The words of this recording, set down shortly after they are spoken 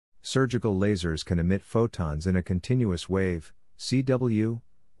Surgical lasers can emit photons in a continuous wave, CW,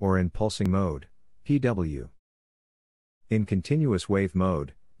 or in pulsing mode, PW. In continuous wave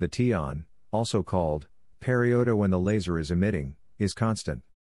mode, the T-on, also called periodo when the laser is emitting, is constant.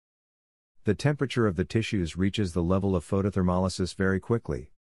 The temperature of the tissues reaches the level of photothermolysis very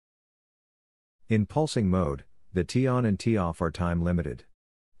quickly. In pulsing mode, the T-on and T-off are time limited.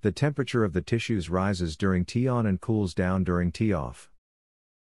 The temperature of the tissues rises during T-on and cools down during T-off.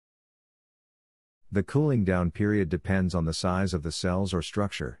 The cooling down period depends on the size of the cells or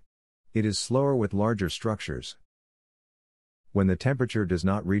structure. It is slower with larger structures. When the temperature does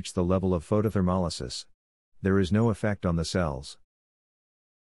not reach the level of photothermolysis, there is no effect on the cells.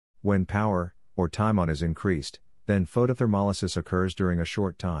 When power, or time on, is increased, then photothermolysis occurs during a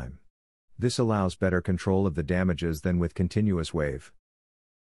short time. This allows better control of the damages than with continuous wave.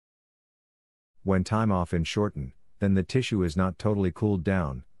 When time off is shortened, then the tissue is not totally cooled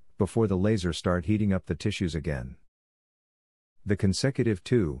down, before the laser start heating up the tissues again. The consecutive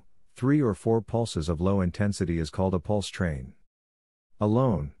 2, 3 or 4 pulses of low intensity is called a pulse train.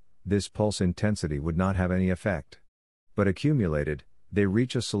 Alone, this pulse intensity would not have any effect. But accumulated, they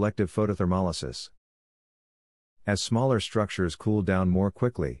reach a selective photothermolysis. As smaller structures cool down more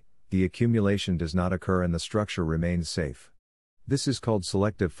quickly, the accumulation does not occur and the structure remains safe. This is called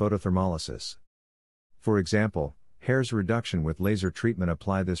selective photothermolysis. For example, hairs reduction with laser treatment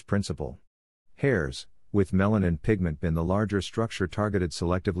apply this principle. Hairs, with melanin pigment bin the larger structure targeted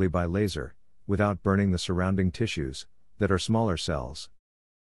selectively by laser, without burning the surrounding tissues, that are smaller cells.